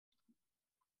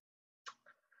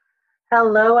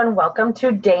Hello and welcome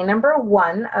to day number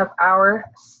 1 of our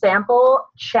sample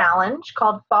challenge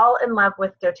called Fall in Love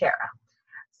with doTERRA.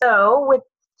 So with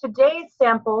today's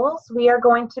samples, we are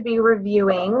going to be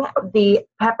reviewing the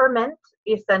Peppermint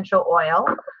essential oil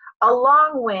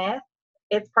along with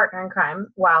its partner in crime,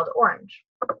 Wild Orange.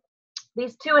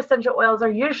 These two essential oils are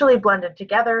usually blended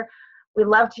together. We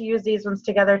love to use these ones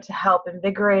together to help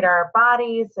invigorate our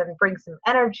bodies and bring some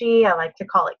energy. I like to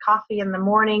call it coffee in the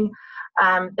morning.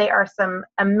 They are some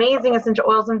amazing essential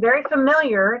oils and very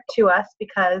familiar to us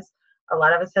because a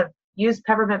lot of us have used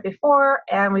peppermint before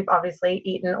and we've obviously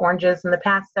eaten oranges in the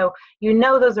past. So you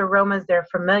know those aromas, they're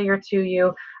familiar to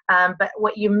you. But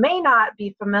what you may not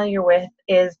be familiar with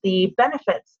is the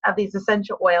benefits of these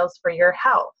essential oils for your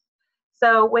health.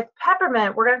 So with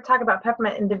peppermint, we're going to talk about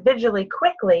peppermint individually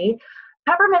quickly.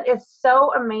 Peppermint is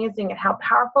so amazing at how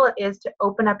powerful it is to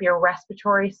open up your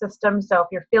respiratory system. So if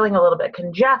you're feeling a little bit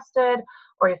congested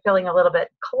or you're feeling a little bit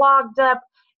clogged up,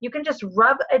 you can just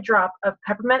rub a drop of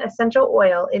peppermint essential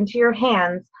oil into your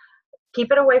hands.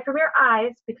 Keep it away from your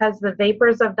eyes because the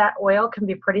vapors of that oil can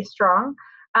be pretty strong.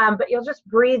 But you'll just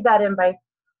breathe that in by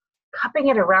cupping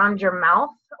it around your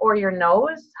mouth or your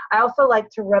nose. I also like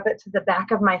to rub it to the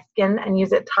back of my skin and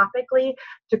use it topically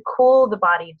to cool the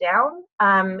body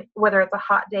down, whether it's a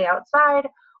hot day outside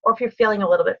or if you're feeling a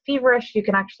little bit feverish, you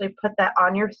can actually put that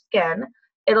on your skin.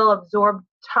 It'll absorb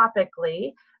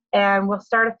topically and will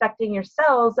start affecting your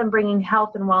cells and bringing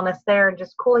health and wellness there and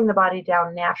just cooling the body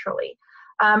down naturally.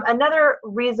 Another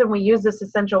reason we use this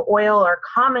essential oil or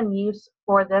common use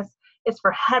for this is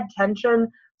for head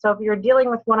tension. So if you're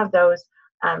dealing with one of those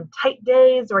tight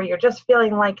days or you're just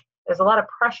feeling like there's a lot of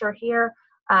pressure here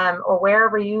or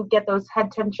wherever you get those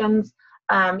head tensions,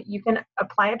 you can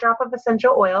apply a drop of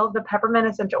essential oil, the peppermint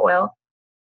essential oil,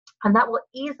 and that will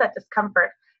ease that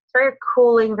discomfort. It's very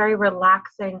cooling, very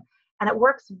relaxing, and it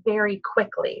works very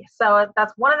quickly. So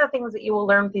that's one of the things that you will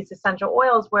learn with these essential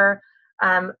oils where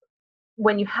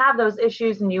when you have those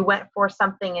issues and you went for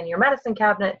something in your medicine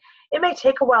cabinet, it may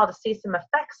take a while to see some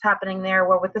effects happening there,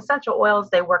 where with essential oils,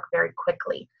 they work very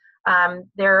quickly.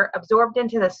 They're absorbed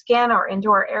into the skin or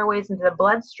into our airways, into the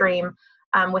bloodstream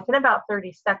within about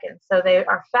 30 seconds. So they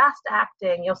are fast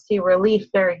acting. You'll see relief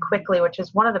very quickly, which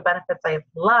is one of the benefits I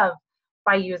love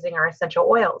by using our essential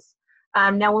oils.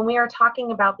 Now, when we are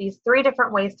talking about these 3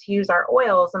 different ways to use our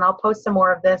oils, and I'll post some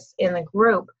more of this in the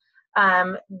group,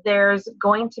 there's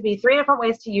going to be 3 different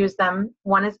ways to use them.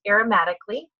 One is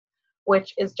aromatically,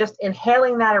 which is just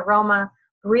inhaling that aroma,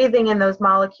 breathing in those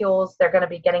molecules. They're going to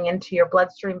be getting into your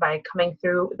bloodstream by coming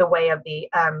through the way of the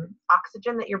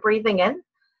oxygen that you're breathing in,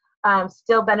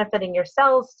 still benefiting your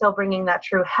cells, still bringing that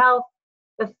true health.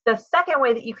 The second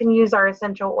way that you can use our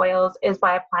essential oils is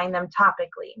by applying them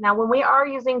topically. Now, when we are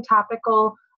using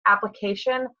topical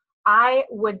application, I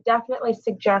would definitely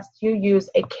suggest you use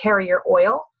a carrier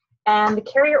oil. And the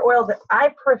carrier oil that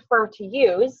I prefer to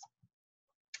use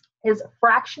is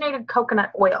fractionated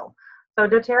coconut oil. So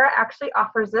doTERRA actually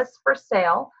offers this for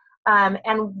sale. And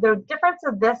the difference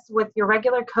of this with your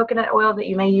regular coconut oil that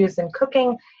you may use in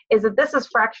cooking is that this is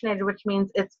fractionated, which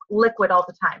means it's liquid all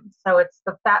the time. So it's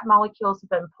the fat molecules have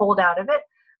been pulled out of it.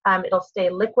 It'll stay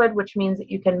liquid, which means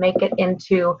that you can make it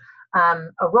into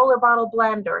a roller bottle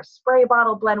blend or a spray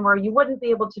bottle blend, where you wouldn't be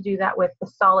able to do that with the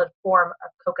solid form of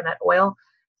coconut oil.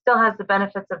 Still has the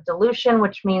benefits of dilution,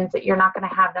 which means that you're not going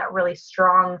to have that really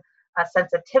strong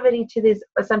sensitivity to these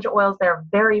essential oils. They're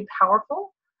very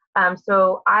powerful.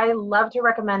 So I love to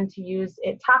recommend to use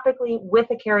it topically with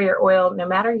a carrier oil, no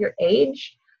matter your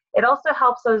age. It also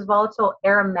helps those volatile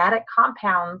aromatic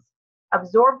compounds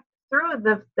absorb through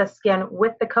the skin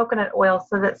with the coconut oil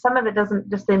so that some of it doesn't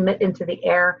just emit into the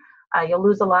air. You'll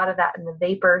lose a lot of that in the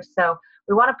vapor. So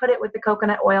we want to put it with the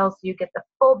coconut oil so you get the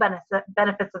full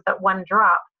benefits of that one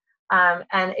drop,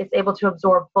 and it's able to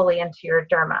absorb fully into your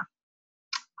derma.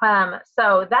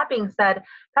 So that being said,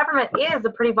 peppermint is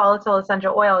a pretty volatile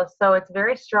essential oil, so it's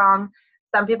very strong.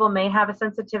 Some people may have a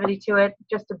sensitivity to it.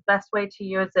 Just the best way to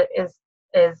use it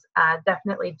is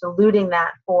definitely diluting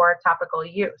that for topical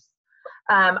use.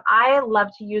 I love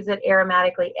to use it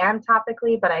aromatically and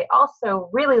topically, but I also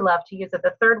really love to use it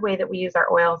the third way that we use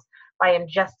our oils, by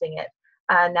ingesting it.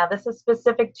 Now, this is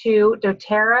specific to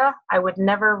doTERRA. I would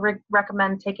never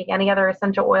recommend taking any other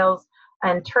essential oils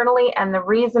internally, and the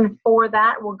reason for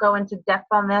that, we'll go into depth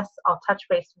on this. I'll touch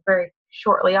base very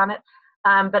shortly on it,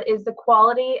 but is the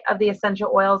quality of the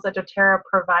essential oils that doTERRA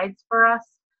provides for us.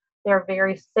 They're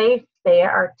very safe. They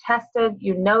are tested.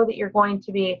 You know that you're going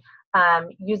to be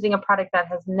using a product that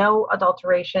has no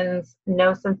adulterations,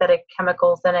 no synthetic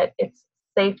chemicals in it. It's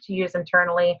safe to use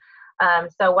internally.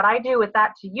 So what I do with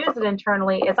that to use it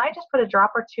internally is I just put a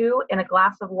drop or two in a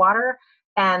glass of water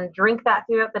and drink that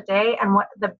throughout the day. And what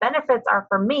the benefits are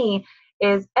for me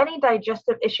is any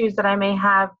digestive issues that I may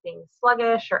have, being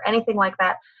sluggish or anything like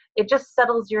that, it just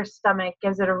settles your stomach,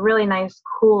 gives it a really nice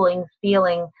cooling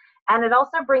feeling. And it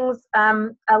also brings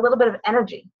a little bit of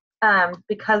energy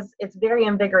because it's very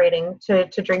invigorating to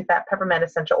drink that peppermint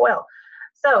essential oil.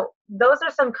 So those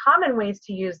are some common ways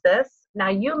to use this. Now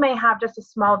you may have just a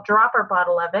small dropper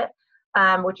bottle of it,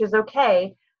 which is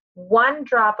okay. 1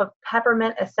 drop of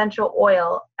peppermint essential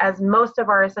oil, as most of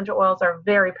our essential oils are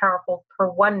very powerful per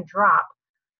 1 drop.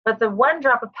 But the 1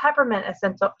 drop of peppermint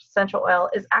essential oil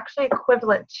is actually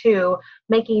equivalent to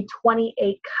making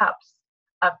 28 cups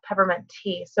of peppermint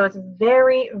tea. So it's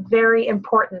very, very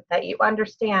important that you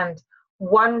understand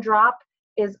 1 drop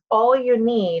is all you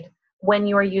need when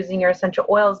you are using your essential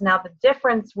oils. Now, the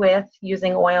difference with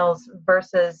using oils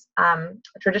versus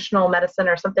traditional medicine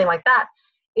or something like that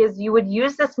is you would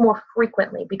use this more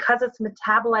frequently because it's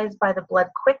metabolized by the blood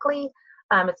quickly.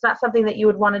 It's not something that you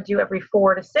would want to do every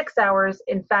 4 to 6 hours.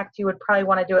 In fact, you would probably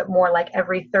want to do it more like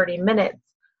every 30 minutes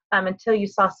until you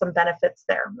saw some benefits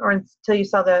there, or until you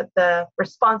saw the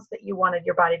response that you wanted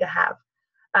your body to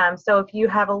have. So if you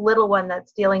have a little one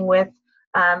that's dealing with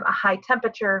a high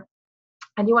temperature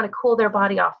and you want to cool their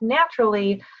body off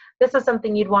naturally, this is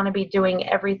something you'd want to be doing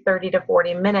every 30 to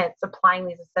 40 minutes, applying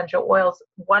these essential oils,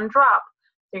 1 drop.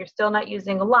 So you're still not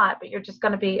using a lot, but you're just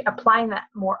going to be applying that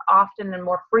more often and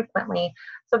more frequently.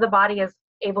 So the body is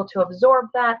able to absorb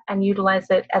that and utilize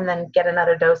it and then get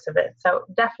another dose of it. So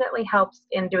definitely helps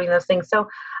in doing those things. So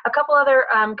a couple other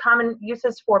common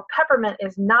uses for peppermint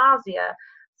is nausea.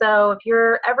 So if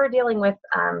you're ever dealing with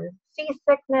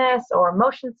seasickness or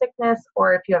motion sickness,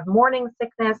 or if you have morning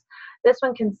sickness, this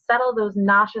one can settle those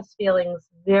nauseous feelings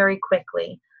very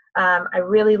quickly. I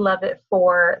really love it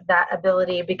for that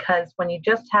ability because when you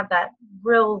just have that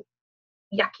real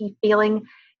yucky feeling,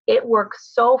 it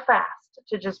works so fast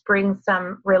to just bring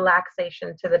some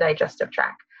relaxation to the digestive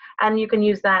tract. And you can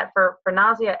use that for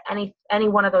nausea, any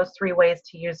one of those 3 ways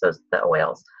to use the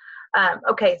oils.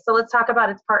 Okay, so let's talk about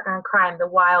its partner in crime, the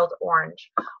wild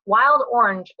orange. Wild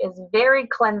orange is very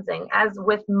cleansing. As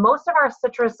with most of our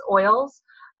citrus oils,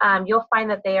 you'll find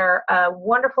that they are a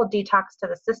wonderful detox to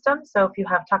the system. So if you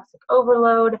have toxic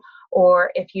overload,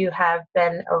 or if you have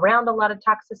been around a lot of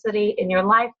toxicity in your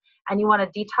life and you want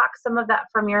to detox some of that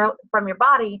from your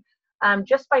body,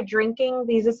 just by drinking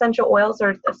these essential oils,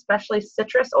 or especially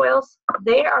citrus oils,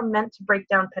 they are meant to break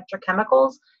down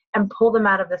petrochemicals and pull them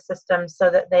out of the system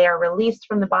so that they are released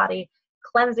from the body,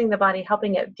 cleansing the body,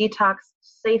 helping it detox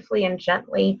safely and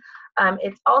gently.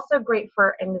 It's also great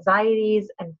for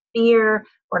anxieties and fear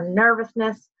or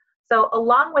nervousness. So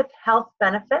along with health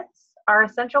benefits, our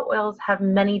essential oils have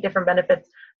many different benefits,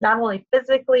 not only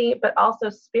physically, but also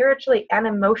spiritually and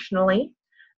emotionally.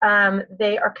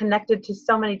 They are connected to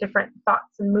so many different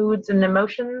thoughts and moods and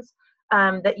emotions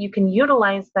that you can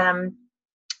utilize them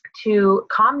to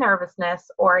calm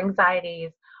nervousness or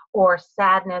anxieties or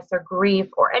sadness or grief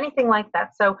or anything like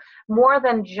that. So more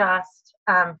than just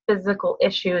physical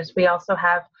issues, we also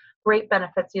have great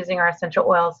benefits using our essential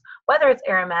oils, whether it's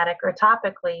aromatic or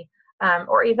topically,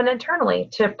 or even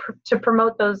internally, to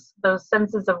promote those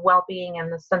senses of well-being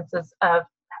and the senses of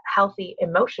healthy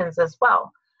emotions as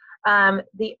well.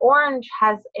 The orange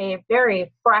has a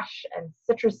very fresh and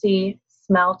citrusy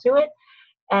smell to it.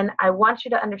 And I want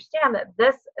you to understand that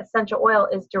this essential oil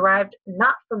is derived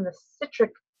not from the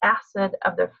citric acid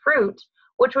of the fruit,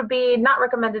 which would be not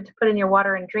recommended to put in your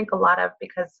water and drink a lot of,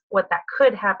 because what that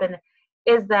could happen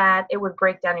is that it would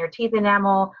break down your teeth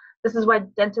enamel. This is why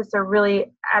dentists are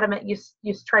really adamant you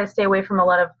try to stay away from a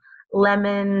lot of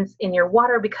lemons in your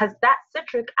water, because that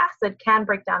citric acid can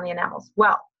break down the enamels.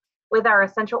 Well, with our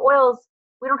essential oils,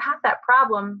 we don't have that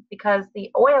problem because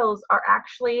the oils are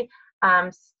actually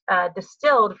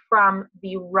distilled from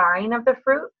the rind of the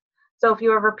fruit. So if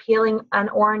you're ever peeling an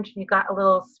orange and you got a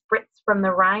little spritz from the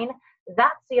rind,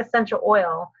 that's the essential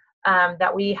oil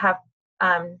that we have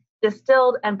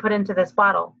distilled and put into this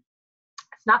bottle.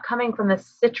 It's not coming from the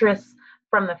citrus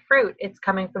from the fruit, it's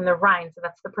coming from the rind. So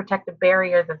that's the protective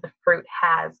barrier that the fruit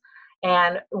has.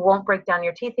 And it won't break down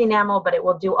your teeth enamel, but it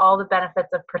will do all the benefits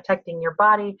of protecting your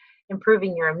body,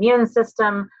 improving your immune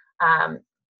system,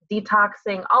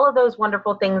 detoxing, all of those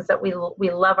wonderful things that we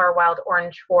love our wild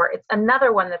orange for. It's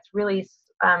another one that's really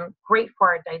great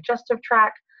for our digestive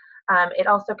tract. It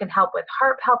also can help with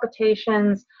heart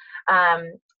palpitations,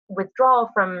 withdrawal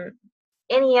from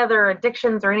any other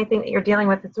addictions or anything that you're dealing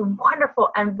with. It's a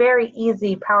wonderful and very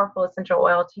easy, powerful essential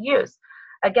oil to use.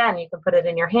 Again, you can put it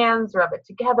in your hands, rub it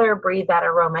together, breathe that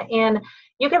aroma in.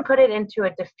 You can put it into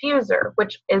a diffuser,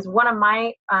 which is one of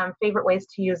my favorite ways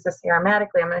to use this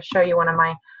aromatically. I'm going to show you one of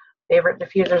my favorite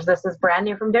diffusers. This is brand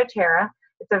new from doTERRA.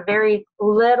 It's a very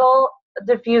little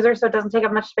diffuser, so it doesn't take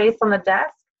up much space on the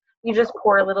desk. You just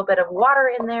pour a little bit of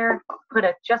water in there, put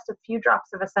just a few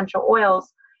drops of essential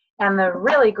oils, and the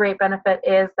really great benefit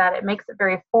is that it makes it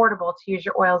very affordable to use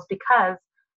your oils, because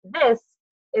this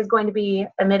is going to be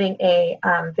emitting a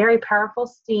very powerful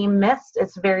steam mist.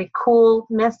 It's a very cool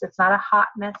mist. It's not a hot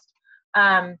mist.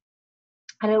 And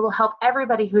it will help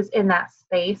everybody who's in that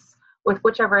space with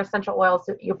whichever essential oils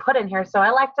that you put in here. So I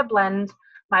like to blend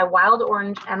my wild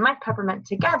orange and my peppermint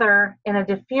together in a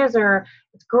diffuser.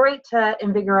 It's great to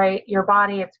invigorate your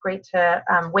body. It's great to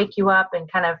wake you up and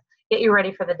kind of get you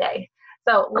ready for the day.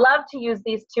 So love to use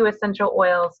these two essential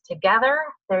oils together.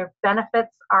 Their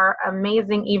benefits are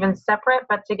amazing, even separate,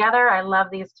 but together I love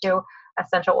these two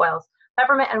essential oils,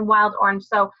 peppermint and wild orange.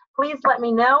 So please let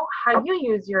me know how you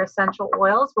use your essential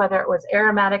oils, whether it was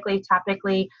aromatically,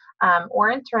 topically, or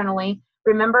internally.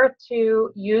 Remember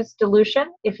to use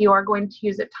dilution if you are going to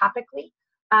use it topically,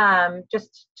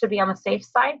 just to be on the safe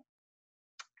side.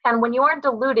 And when you are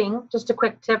diluting, just a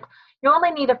quick tip, you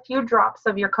only need a few drops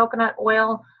of your coconut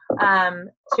oil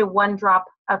to 1 drop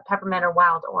of peppermint or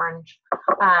wild orange.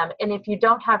 And if you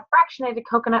don't have fractionated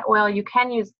coconut oil, you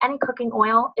can use any cooking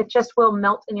oil. It just will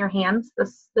melt in your hands.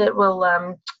 It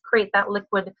will create that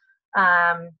liquid.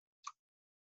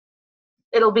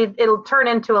 It'll turn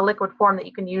into a liquid form that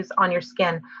you can use on your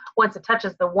skin once it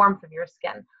touches the warmth of your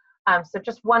skin. So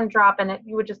just 1 drop, and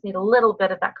you would just need a little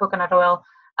bit of that coconut oil.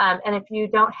 And if you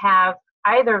don't have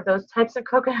either of those types of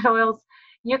coconut oils,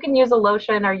 you can use a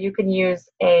lotion, or you can use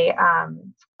a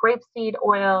grapeseed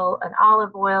oil, an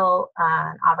olive oil,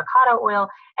 an avocado oil.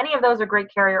 Any of those are great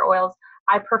carrier oils.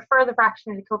 I prefer the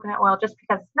fractionated coconut oil just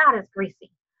because it's not as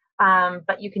greasy.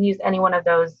 But you can use any one of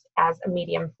those as a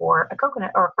medium for a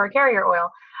coconut or for a carrier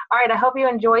oil. All right, I hope you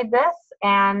enjoyed this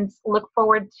and look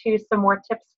forward to some more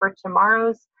tips for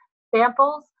tomorrow's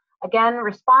samples. Again,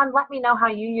 respond, let me know how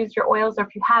you use your oils, or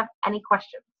if you have any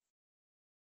questions.